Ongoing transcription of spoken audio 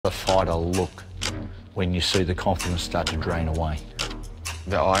the fighter look when you see the confidence start to drain away?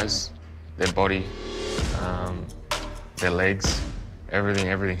 Their eyes, their body, their legs,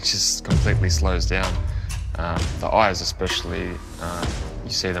 everything just completely slows down. The eyes especially, you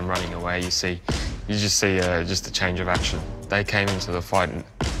see them running away, you just see just a change of action. They came into the fight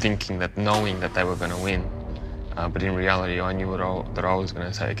knowing that they were going to win, but in reality I knew that I was going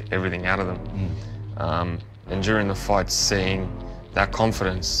to take everything out of them. And during the fight, seeing that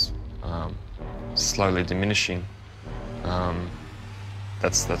confidence slowly diminishing,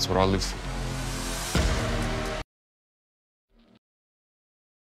 that's what I live for.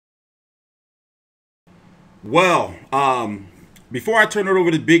 Well, before I turn it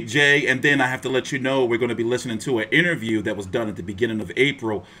over to Big J, and then I have to let you know we're going to be listening to an interview that was done at the beginning of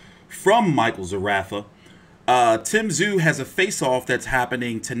April from Michael Zerafa. Tszyu has a face-off that's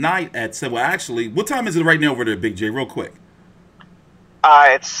happening tonight at, well, actually, what time is it right now over there, Big J, real quick?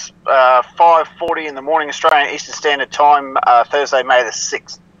 It's 5:40 in the morning, Australian Eastern Standard Time, Thursday, May the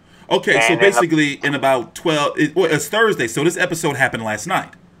 6th. Okay, and so basically in about 12, it's Thursday, so this episode happened last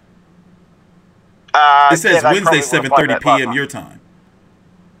night. It says Wednesday, 7:30 p.m. your time.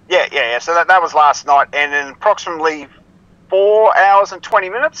 Yeah. So that was last night, and in approximately 4 hours and 20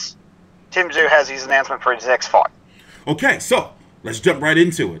 minutes, Tszyu has his announcement for his next fight. Okay, so let's jump right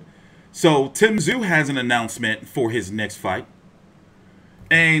into it. So Tszyu has an announcement for his next fight,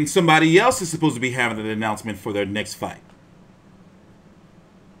 and somebody else is supposed to be having an announcement for their next fight.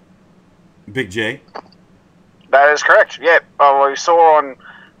 Big J. That is correct. Yeah, I saw on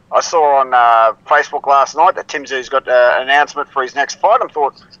Facebook last night that Tszyu's got an announcement for his next fight. I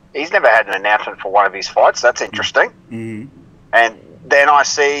thought he's never had an announcement for one of his fights. That's interesting. Mm-hmm. And then I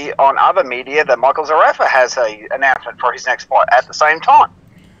see on other media that Michael Zerafa has an announcement for his next fight at the same time.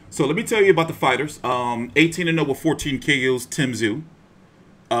 So let me tell you about the fighters. 18-0 with 14 KOs, Tszyu.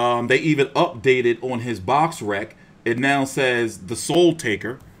 They even updated on his box rec. It now says the Soul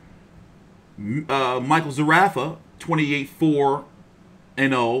Taker. Michael Zerafa, 28-4.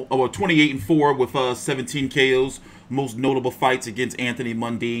 28-4 with 17 KOs. Most notable fights against Anthony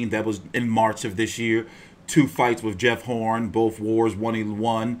Mundine. That was in March of this year. 2 fights with Jeff Horn. Both wars. One he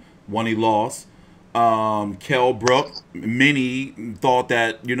won. One he lost. Kell Brook. Many thought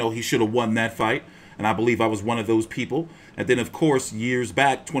that he should have won that fight, and I believe I was one of those people. And then of course years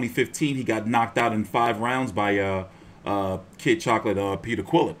back, 2015, he got knocked out in 5 rounds by Kid Chocolate Peter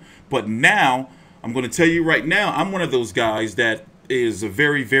Quillin. But now I'm going to tell you right now, I'm one of those guys that is a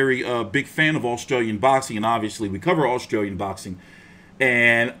very, very big fan of Australian boxing, and obviously we cover Australian boxing.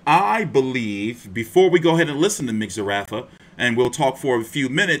 And I believe, before we go ahead and listen to Mick Zerafa, and we'll talk for a few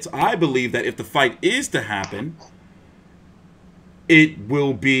minutes, I believe that if the fight is to happen, it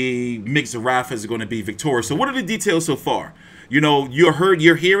will be Mick Zerafa is going to be victorious. So what are the details so far?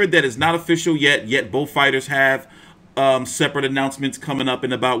 You're hearing that it's not official yet both fighters have separate announcements coming up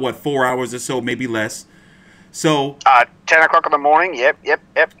in about, what, 4 hours or so, maybe less. So 10 o'clock in the morning. Yep.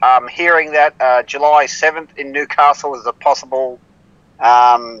 I'm hearing that July 7th in Newcastle is a possible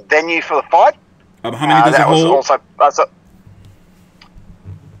venue for the fight. How many does it hold?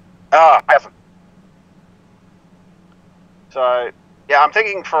 So yeah, I'm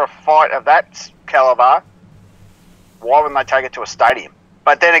thinking for a fight of that caliber, why wouldn't they take it to a stadium?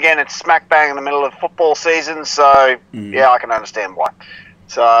 But then again, it's smack bang in the middle of football season, so yeah, I can understand why.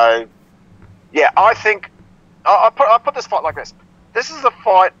 So yeah, I think I put this fight like this. This is the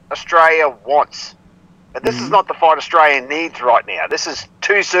fight Australia wants. But this is not the fight Australia needs right now. This is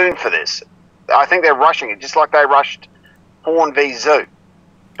too soon for this. I think they're rushing it, just like they rushed Horn v. Tszyu.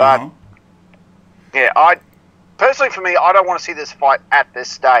 But, yeah, personally for me, I don't want to see this fight at this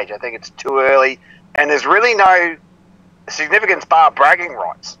stage. I think it's too early. And there's really no significance bar bragging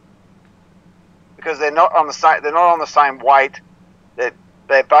rights. Because they're not on the same weight. They're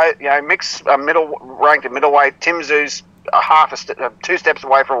both, Mick's ranked at middleweight. Tszyu's 2 steps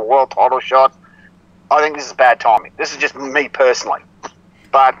away from a world title shot. I think this is bad timing. This is just me personally,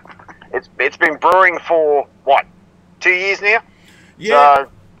 but it's been brewing for what, 2 years now. Yeah. So,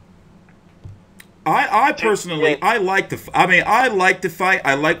 I personally, I like the fight.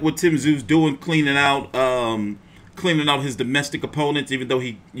 I like what Tszyu's doing, cleaning out his domestic opponents, even though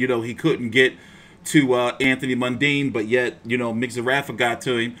he couldn't get to Anthony Mundine, but yet Mick Zerafa got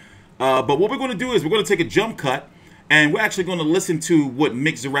to him. But what we're going to do is we're going to take a jump cut. And we're actually going to listen to what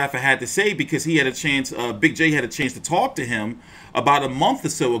Mick Zerafa had to say, because he had a chance, Big J had a chance to talk to him about a month or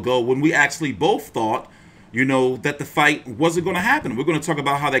so ago when we actually both thought, that the fight wasn't going to happen. We're going to talk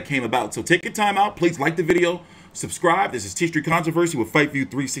about how that came about. So take your time out. Please like the video, subscribe. This is TstreeT Controversy with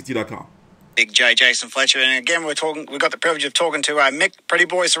FightView360.com. Big J, Jason Fletcher, and again we've got the privilege of talking to Mick, Pretty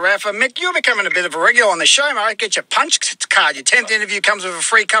Boy Zerafa. Mick, you're becoming a bit of a regular on the show, mate. Get your punch card. Your 10th interview comes with a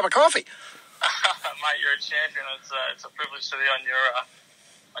free cup of coffee. Mate, you're a champion. It's a privilege to be on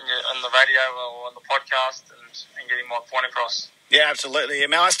the radio or on the podcast and getting my point across. Yeah, absolutely.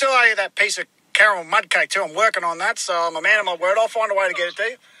 I still owe you that piece of caramel mud cake too. I'm working on that, so I'm a man of my word. I'll find a way to get it to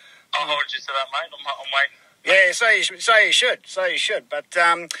you. I'll hold you to that, mate. I'm waiting. Yeah, so you should. But,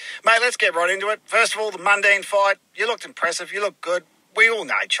 mate, let's get right into it. First of all, the Mundine fight. You looked impressive. You looked good. We all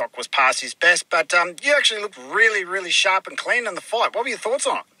know Choc was past his best, but you actually looked really, really sharp and clean in the fight. What were your thoughts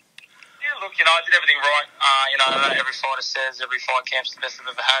on it? Yeah, look, I did everything right. I know every fighter says every fight camp's the best I've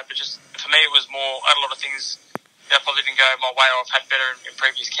ever had, but just for me, it was more. I had a lot of things that probably didn't go my way, or I've had better in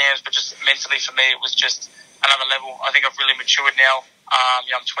previous camps, but just mentally for me, it was just another level. I think I've really matured now.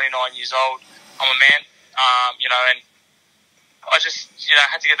 I'm 29 years old. I'm a man. And I just,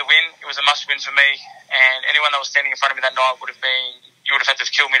 had to get the win. It was a must win for me. And anyone that was standing in front of me that night you would have had to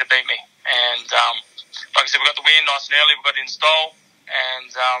have killed me to beat me. And, like I said, we got the win nice and early. We got it in style.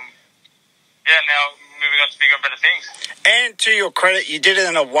 And, now moving on to bigger and better things. And to your credit, you did it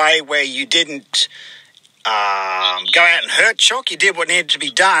in a way where you didn't go out and hurt Choc. You did what needed to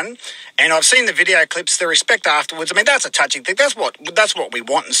be done, and I've seen the video clips. The respect afterwards. That's a touching thing. That's what we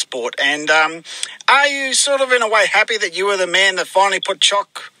want in sport. And are you sort of in a way happy that you were the man that finally put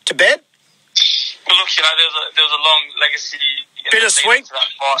Choc to bed? Well, look, there was a long legacy. Bittersweet.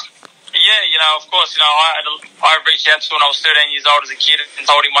 Yeah, of course. I reached out to him when I was 13 years old as a kid and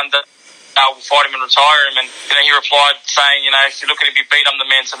told him one day we'll fight him and retire him. And he replied saying, if you're looking to be beat, I'm the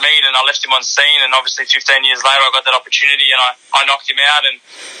man to meet. And I left him on scene. And obviously 15 years later, I got that opportunity and I knocked him out and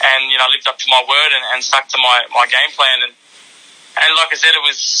lived up to my word and stuck to my game plan. And like I said, it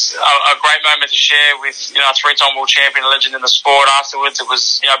was a great moment to share with, a three-time world champion, a legend in the sport. Afterwards, it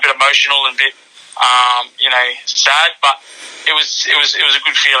was, a bit emotional and a bit, sad, but it was a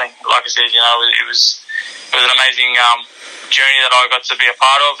good feeling. Like I said, it was an amazing journey that I got to be a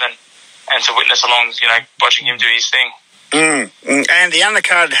part of and to witness along, watching him do his thing. And the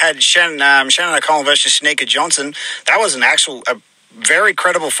undercard had Shannon O'Connell versus Shanika Johnson. That was a very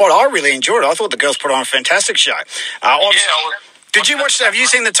credible fight. I really enjoyed it. I thought the girls put on a fantastic show. Did you watch? Have you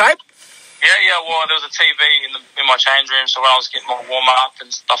seen the tape? Yeah. Well, there was a TV in my change room, so when I was getting my warm up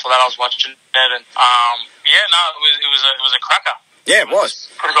and stuff like that, I was watching it. And it was a cracker. Yeah, it was.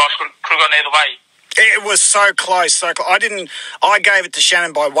 Could have gone either way. It was so close. I gave it to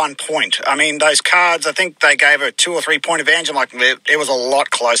Shannon by 1 point. Those cards, I think they gave her 2 or 3 point advantage. I'm like, it was a lot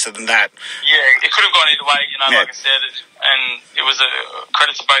closer than that. Yeah, it could have gone either way, like I said. And it was a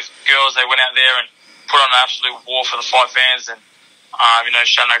credit to both girls. They went out there and put on an absolute war for the fight fans. And,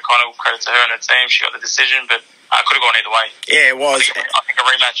 Shannon O'Connell, credit to her and her team. She got the decision, but it could have gone either way. Yeah, it was. I think a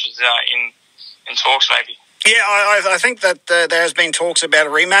rematch is in talks, maybe. Yeah, I think that there has been talks about a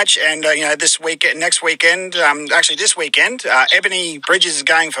rematch, and this weekend, Ebony Bridges is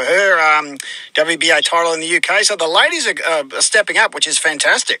going for her WBA title in the UK. So the ladies are stepping up, which is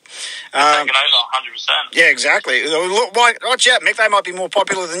fantastic. Taking over 100%. Yeah, exactly. Look, watch out, Mick. They might be more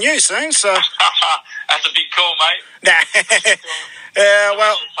popular than you soon. So that's a big call, mate. Nah.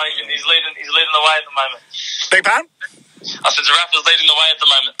 Well, he's leading the way at the moment. Big pardon? I said Zerafa's leading the way at the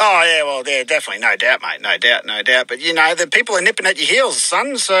moment. Oh, yeah, well, yeah, definitely. No doubt, mate. No doubt. But, the people are nipping at your heels,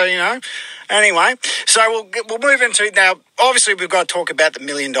 son. So, Anyway, so we'll move into it now. Obviously, we've got to talk about the $1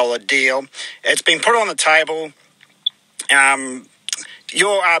 million deal. It's been put on the table.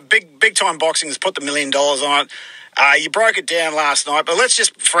 Your big time boxing has put the $1 million on it. You broke it down last night, but let's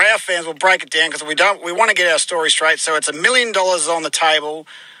just, for our fans, we'll break it down because we want to get our story straight. So it's $1 million on the table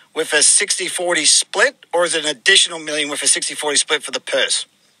with a 60-40 split, or is it an additional $1 million with a 60-40 split for the purse?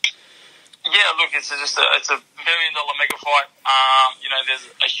 Yeah, look, it's a $1 million mega fight.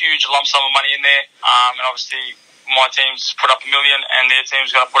 There's a huge lump sum of money in there, and obviously my team's put up $1 million, and their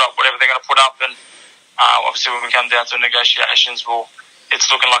team's going to put up whatever they're going to put up. And obviously, when we come down to negotiations, it's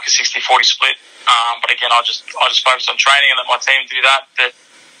looking like a 60-40 split. But again, I just focus on training and let my team do that. But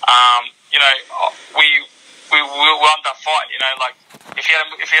we won that fight. If you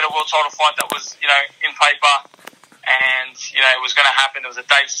had a world title fight that was in paper and it was going to happen, there was a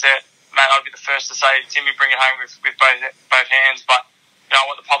date set, mate, I'd be the first to say, Timmy, bring it home with both hands. But I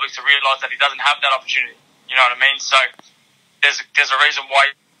want the public to realise that he doesn't have that opportunity. You know what I mean? So there's a reason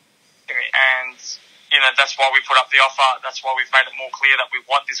why, and that's why we put up the offer. That's why we've made it more clear that we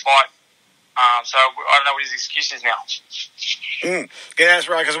want this fight. So I don't know what his excuse is now. Yeah, that's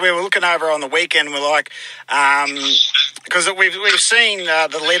right. Because we were looking over on the weekend, we're like, because we've seen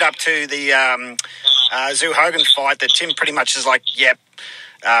the lead up to the Tszyu Hogan fight that Tim pretty much is like, yep.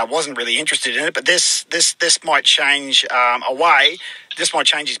 wasn't really interested in it. But this might change away. This might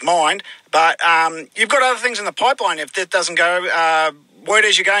change his mind. But you've got other things in the pipeline. If this doesn't go, word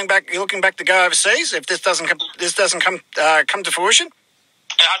is you're looking back to go overseas. If this doesn't come to fruition. 100%.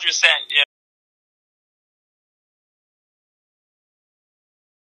 Yeah.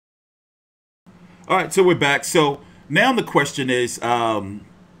 All right, so we're back. So now the question is, Mick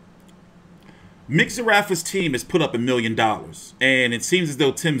Zerafa's team has put up $1 million, and it seems as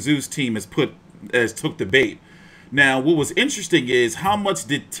though Tim Tszyu's team has took the bait. Now, what was interesting is how much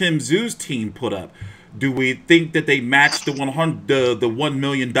did Tim Tszyu's team put up? Do we think that they matched the $1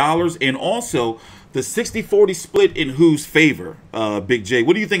 million, and also the 60-40 split in whose favor? Big J,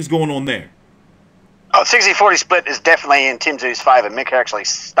 what do you think's going on there? Oh, 60-40 split is definitely in Tim Tszyu's favour. Mick actually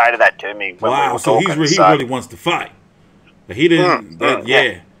stated that to me when we were so talking. he really wants to fight. He didn't.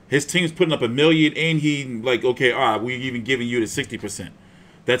 Yeah, his team's putting up $1 million, and he like, okay, all right, we're even giving you the 60%.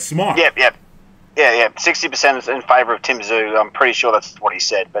 That's smart. Yep. Yeah. 60% is in favour of Tim Tszyu. I'm pretty sure that's what he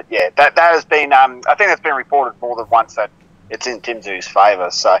said. But yeah, that has been. I think that's been reported more than once that it's in Tim Tszyu's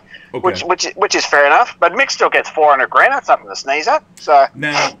favour. So, okay. which is fair enough. But Mick still gets $400,000. That's nothing to sneeze at. So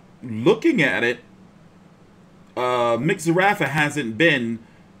now, looking at it, Mick Zerafa hasn't been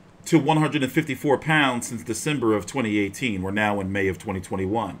to 154 pounds since December of 2018. We're now in May of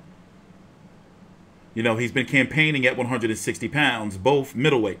 2021. You know, he's been campaigning at 160 pounds, both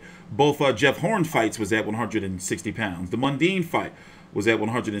middleweight. Both Jeff Horn fights was at 160 pounds. The Mundine fight was at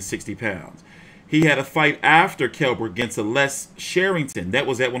 160 pounds. He had a fight after Kelber against a Les Sherrington. That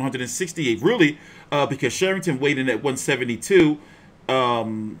was at 168. Really, because Sherrington weighed in at 172.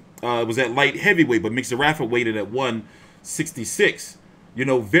 Was at light heavyweight, but Mick Zerafa weighed in at 166. You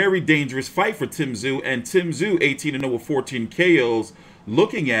know, very dangerous fight for Tim Tszyu. And Tim Tszyu, 18-0 with 14 KOs.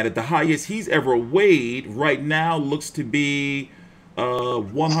 Looking at it, the highest he's ever weighed right now looks to be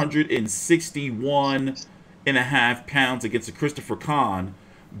 161.5 pounds against a Christopher Khan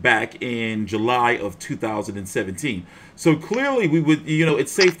back in July of 2017. So clearly, we would, you know,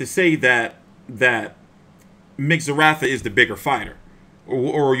 it's safe to say that Mick Zerafa is the bigger fighter.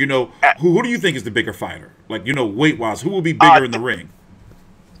 Or you know, who do you think is the bigger fighter? Like, you know, weight-wise, who will be bigger in the ring?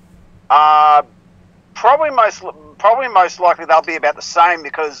 Probably most likely they'll be about the same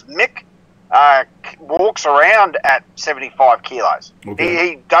because Mick walks around at 75 kilos.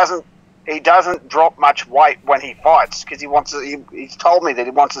 Okay. He doesn't drop much weight when he fights because he's told me that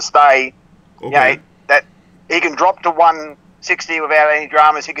he wants to stay. Okay. You know, that he can drop to 160 without any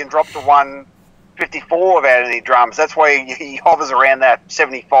dramas. He can drop to 154 without any dramas. That's why he hovers around that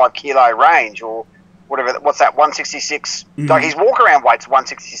 75 kilo range or whatever. What's that? 166. Mm-hmm. Like his walk around weight's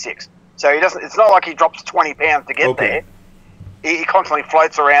 166. So he doesn't. It's not like he drops 20 pounds to get there. He constantly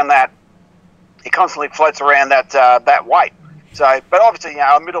floats around that. That weight. So, but obviously, you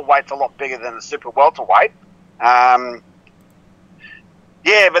know, a middleweight's a lot bigger than a super welterweight. Yeah,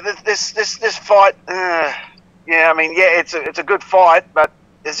 but this fight. Yeah, I mean, yeah, it's a good fight, but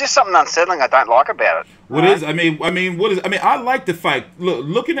there's just something unsettling I don't like about it. What is? I mean, I like the fight.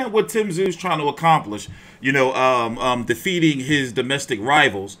 Looking at what Tim Tszyu's trying to accomplish. You know, defeating his domestic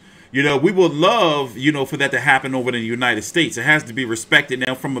rivals. You know, we would love, you know, for that to happen over in the United States. It has to be respected.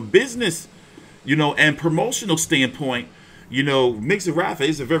 Now, from a business, you know, and promotional standpoint, you know, Mick Zerafa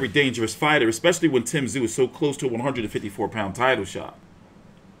is a very dangerous fighter, especially when Tim Tszyu is so close to a 154-pound title shot.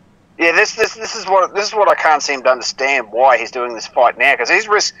 Yeah, this is what I can't seem to understand why he's doing this fight now because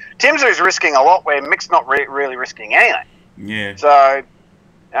Tim Tszyu's risking a lot where Mick's not really risking anything. Yeah. So,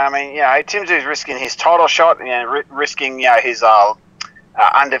 I mean, you know, Tim Tszyu's risking his title shot, you know, risking, you know, his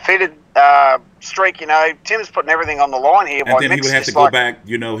undefeated streak. You know, Tim's putting everything on the line here. And then he would have to go back.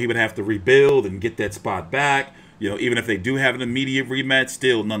 You know, he would have to rebuild and get that spot back. You know, even if they do have an immediate rematch,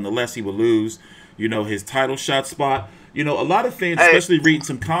 still, nonetheless, he will lose, you know, his title shot spot. You know, a lot of fans, especially reading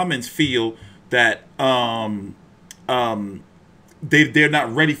some comments, feel that they're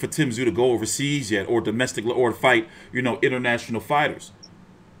not ready for Tim Tszyu to go overseas yet or domestic or fight, you know, international fighters.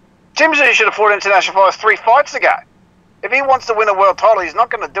 Tim Tszyu should have fought international fighters 3 fights ago. If he wants to win a world title, he's not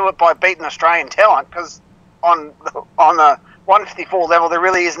going to do it by beating Australian talent because on a 154 level, there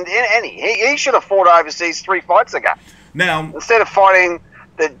really isn't any. He should have fought overseas 3 fights ago. Now, instead of fighting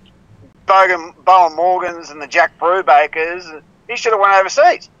the Bowen Morgans and the Jack Brubakers, he should have went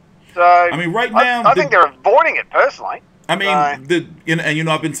overseas. So I mean, right now, I think they're avoiding it personally. I mean, and you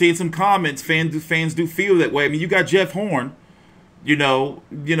know, I've been seeing some comments. Fans do feel that way. I mean, you got Jeff Horn. You know,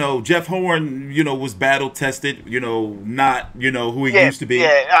 Jeff Horn, you know, was battle tested. You know, not who he used to be.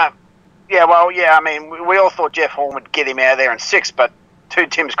 I mean, we all thought Jeff Horn would get him out of there in 6, but to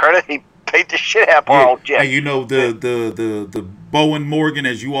Tim's credit, he beat the shit out of old Jeff. And you know, the Bowen Morgan,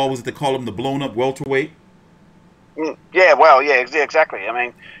 as you always like to call him, the blown-up welterweight? Yeah, well, yeah, exactly. I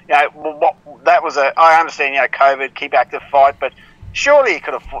mean, you know, that was I understand, you know, COVID, keep active fight, but surely he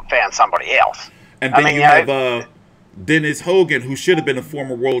could have found somebody else. And then you have Dennis Hogan, who should have been a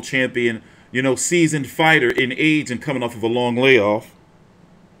former world champion, you know, seasoned fighter in age and coming off of a long layoff.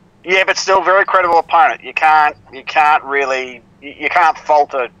 Yeah, but still very credible opponent. You can't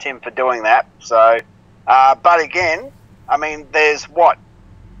falter Tim for doing that. So, but again, I mean, there's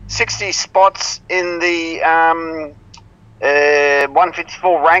 60 spots in the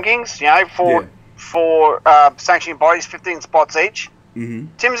 154 rankings. You know, for sanctioning bodies, 15 spots each. Mm-hmm.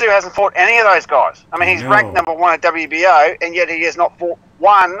 Tim Tszyu hasn't fought any of those guys. I mean, he's ranked number 1 at WBO, and yet he has not fought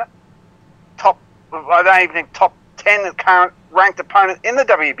one top. I don't even think top 10 current ranked opponent in the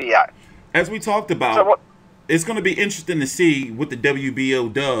WBO. As we talked about, so it's going to be interesting to see what the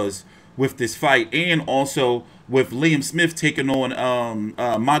WBO does with this fight, and also with Liam Smith taking on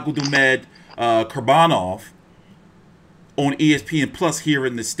Magomed Kurbanov on ESPN Plus here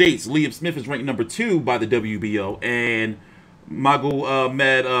in the States. Liam Smith is ranked number 2 by the WBO, and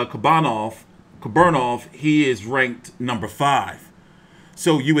Magomed Kurbanov, he is ranked number 5.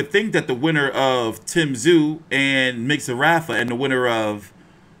 So you would think that the winner of Tim Tszyu and Zerafa, and the winner of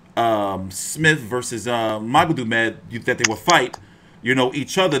Smith versus Magomed, that they will fight, you know,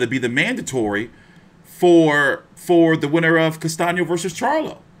 each other to be the mandatory for the winner of Castano versus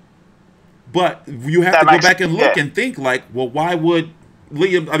Charlo. But you have to go back and look and think, like, well, why would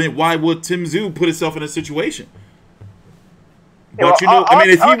Tim Tszyu put himself in a situation? But, you know, I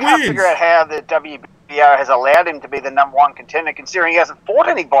mean, if he wins... I can't figure out how the WBO has allowed him to be the number 1 contender, considering he hasn't fought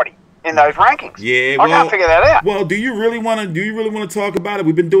anybody in those rankings. Yeah, I can't figure that out. Well, do you really want to talk about it?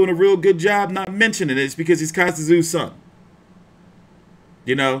 We've been doing a real good job not mentioning it. It's because he's Kazu's son.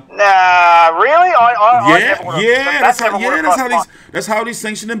 You know? Nah, really? That's how these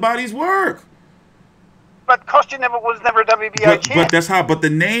sanctioning bodies work. But Kostya was never a WBO champ. But the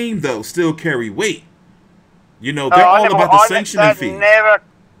name though still carry weight. You know, they're all about the sanctioning fee.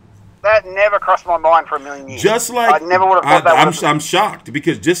 That never crossed my mind for a million years. Just like I never would have thought that. I'm shocked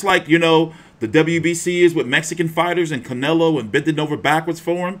because just like, you know, the WBC is with Mexican fighters and Canelo and bending over backwards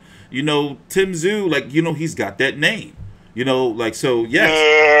for him, you know, Tim Tszyu, like, you know, he's got that name. You know, like, so, yes.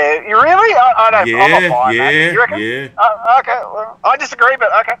 Yeah, you really? I don't. Yeah, I'm not buying that. You reckon? Yeah. Okay, well, I disagree, but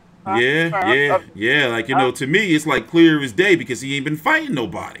okay. Yeah. Like, you know, to me, it's like clear as day because he ain't been fighting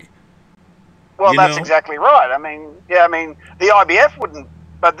nobody. Well, that's exactly right. I mean, the IBF wouldn't.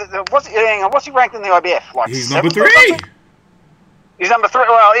 But what's he ranked in the IBF? Like he's number 3. He's number 3.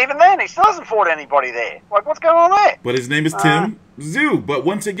 Well, even then, he still hasn't fought anybody there. Like, what's going on there? But his name is Tim Tszyu. But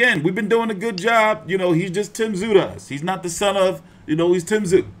once again, we've been doing a good job. You know, he's just Tim Tszyu to us. He's not the son of, you know, he's Tim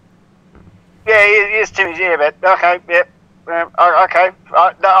Tszyu. Yeah, he is Tim Tszyu, yeah, but okay, yep. Okay.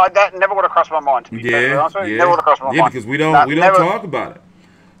 That never would have crossed my mind, to be perfectly honest with you. Never would have crossed my mind. Yeah, because we don't talk about it.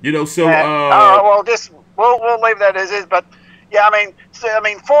 You know, so... well, we'll leave that as is, but... Yeah, I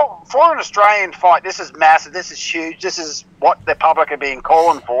mean, for an Australian fight, this is massive. This is huge. This is what the public are being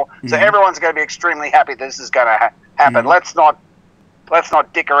calling for. So everyone's going to be extremely happy that this is going to happen. Let's not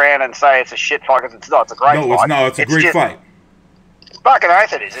dick around and say it's a shit fight because it's not. It's a great fight. It's a great fight. Fucking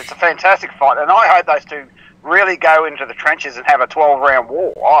oath it is. It's a fantastic fight, and I hope those two really go into the trenches and have a 12-round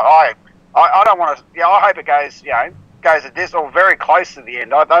war. I don't want to. Yeah, I hope it goes. You know, goes at this or very close to the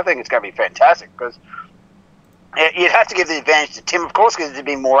end. I think it's going to be fantastic because. You'd have to give the advantage to Tim, of course, because he'd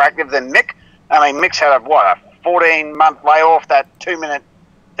be more active than Mick. I mean, Mick's had a 14-month layoff. That 2-minute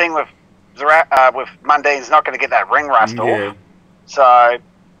thing with Mundine's not going to get that ring rust off. So,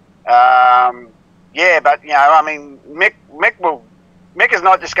 but you know, I mean, Mick is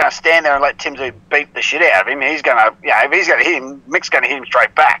not just going to stand there and let Tim Tszyu beat the shit out of him. He's going to, if he's going to hit him, Mick's going to hit him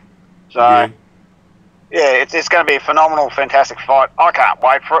straight back. So. Yeah, it's going to be a phenomenal, fantastic fight. I can't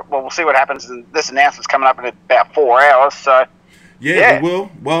wait for it. Well, we'll see what happens. This announcement's coming up in about 4 hours. So, yeah.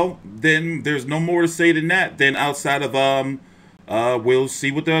 Well, then there's no more to say than that. Then outside of we'll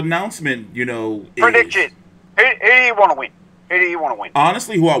see what the announcement, you know, predict it. Who do you want to win? Who do you want to win?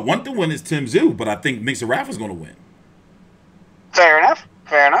 Honestly, who I want to win is Tim Tszyu, but I think Zerafa's going to win. Fair enough.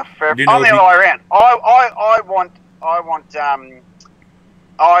 You know, I'm the other way around.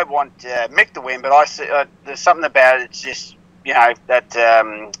 I want Mick to win, but there's something about it. It's just that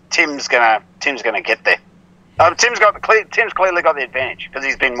Tim's gonna get there. Tim's clearly got the advantage because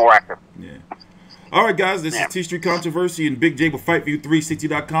he's been more active. Yeah. All right, guys. This is TstreeT Controversy and Big J with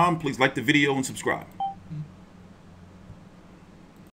FightView360.com. Please like the video and subscribe.